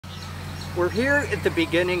We're here at the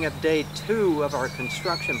beginning of day 2 of our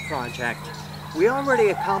construction project. We already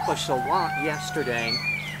accomplished a lot yesterday,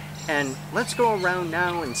 and let's go around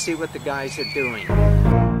now and see what the guys are doing.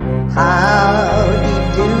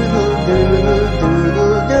 Howdy doodle doodle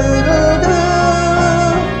doodle doodle do.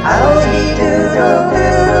 Howdy doodle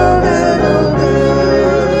doodle doodle do.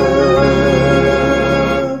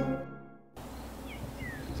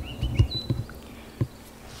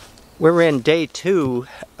 We're in day 2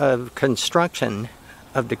 of construction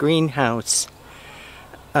of the greenhouse.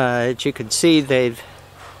 As you can see, they've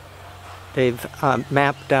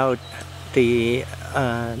mapped out the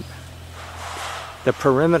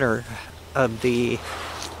perimeter of the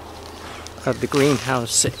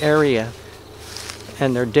greenhouse area,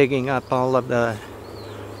 and they're digging up all of the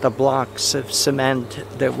blocks of cement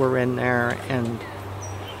that were in there and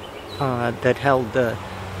that held the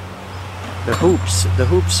hoops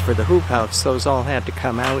for the hoop house. Those all had to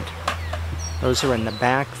come out. Those are in the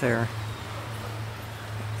back there,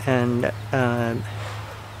 and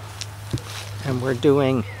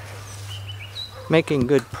we're making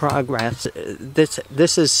good progress.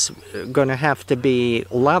 This is going to have to be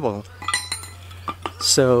level,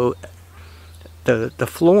 so the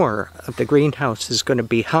floor of the greenhouse is going to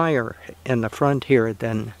be higher in the front here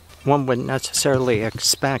than one would necessarily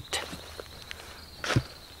expect.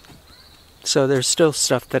 So there's still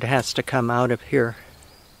stuff that has to come out of here,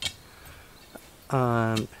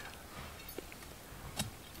 but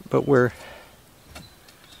we're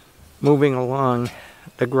moving along.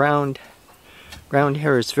 The ground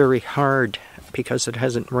here is very hard because it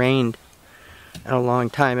hasn't rained in a long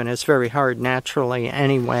time, and it's very hard naturally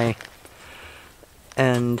anyway,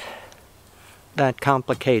 and that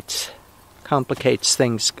complicates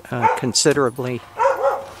things considerably.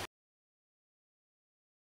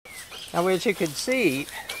 Now, as you can see,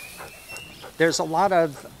 there's a lot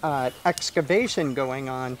of excavation going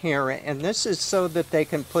on here, and this is so that they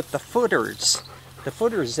can put the footers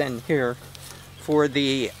in here for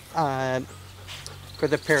the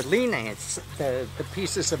perlines, the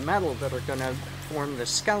pieces of metal that are going to form the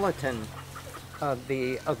skeleton of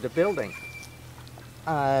the building.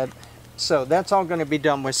 So that's all going to be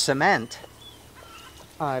done with cement,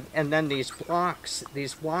 and then these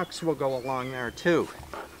blocks will go along there too.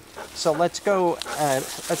 So let's go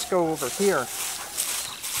over here.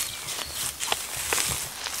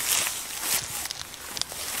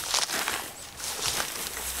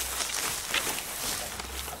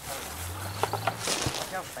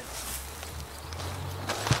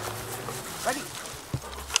 Ready?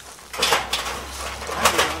 I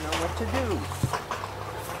don't know what to do.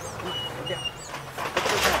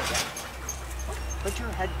 Put your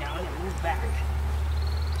head down and move back.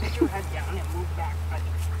 Put your head down and move back.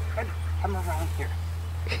 Ready? Come around here.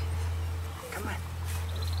 Come on.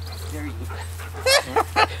 There you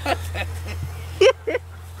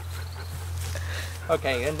go.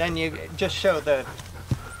 Okay, and then you just show the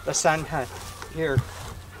sun hut here.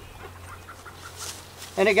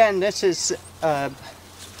 And again, this is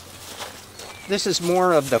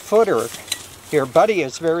more of the footer here. Buddy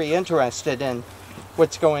is very interested in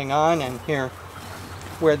what's going on in here,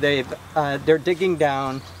 where they're digging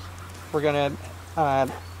down. We're gonna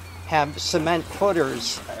have cement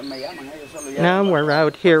footers. Now we're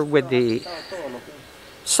out here with the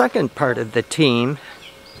second part of the team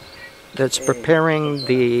that's preparing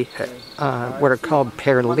the what are called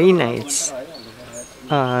perlines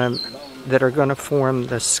that are going to form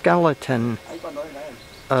the skeleton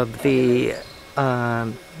of the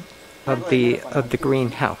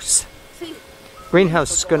greenhouse.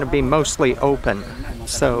 Greenhouse is going to be mostly open,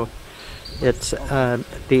 so it's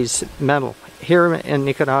these metal. Here in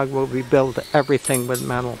Nicaragua, we build everything with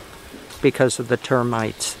metal because of the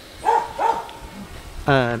termites.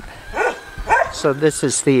 So this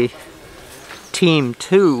is the team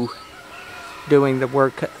 2 doing the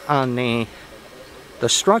work on the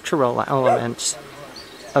structural elements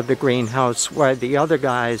of the greenhouse, while the other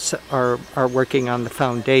guys are working on the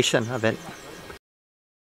foundation of it.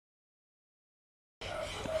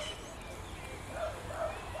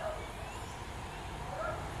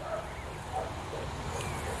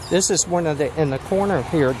 This is in the corner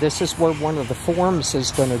here, this is where one of the forms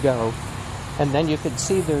is going to go. And then you can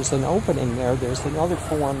see there's an opening there. There's another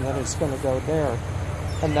form that is going to go there.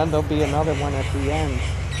 And then there'll be another one at the end.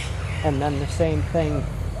 And then the same thing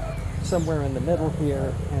somewhere in the middle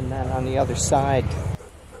here, and then on the other side.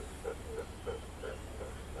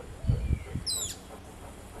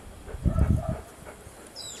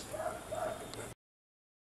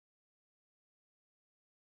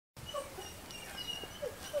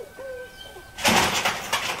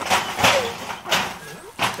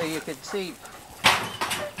 So you can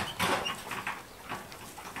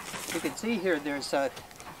see here there's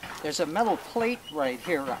a metal plate right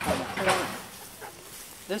here on the corner.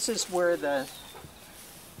 This is where the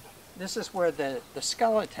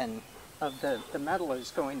skeleton of the metal is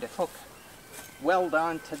going to weld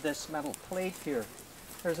onto this metal plate here.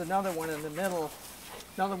 There's another one in the middle,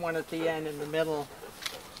 another one at the end in the middle.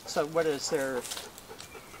 So what is there?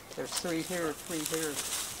 There's 3 here, 3 here,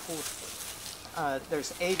 4.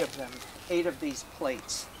 There's 8 of them, 8 of these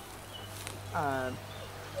plates. And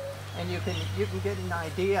you can get an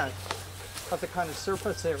idea of the kind of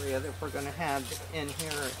surface area that we're going to have in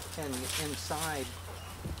here and inside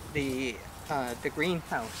the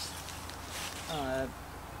greenhouse.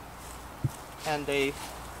 And they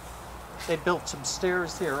built some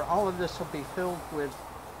stairs here. All of this will be filled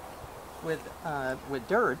with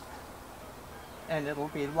dirt, and it'll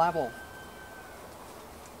be level.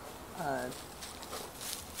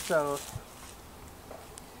 So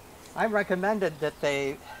I recommended that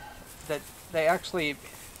they actually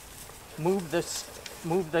move this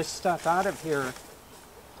stuff out of here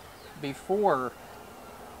before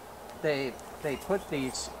they put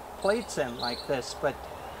these plates in like this, but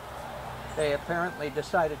they apparently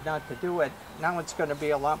decided not to do it. Now it's going to be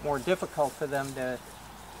a lot more difficult for them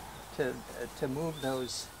to move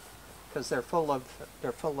those, because they're full of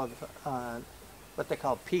what they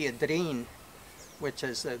call piedrine, which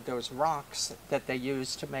is those rocks that they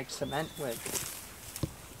use to make cement with,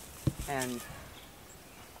 and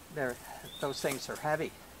those things are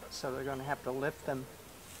heavy, so they're going to have to lift them,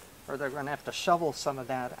 or they're going to have to shovel some of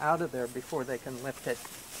that out of there before they can lift it.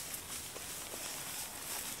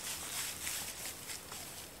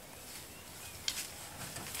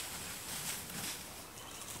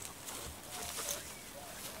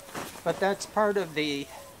 But that's part of the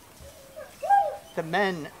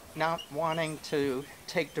men not wanting to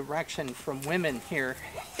take direction from women here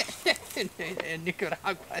in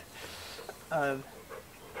Nicaragua.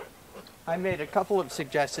 I made a couple of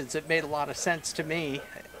suggestions that made a lot of sense to me,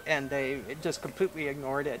 and they just completely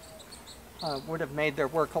ignored it. Would have made their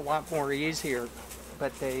work a lot more easier,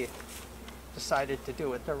 but they decided to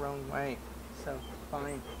do it their own way. So,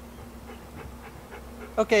 fine.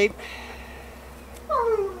 Okay.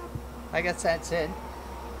 I guess that's it.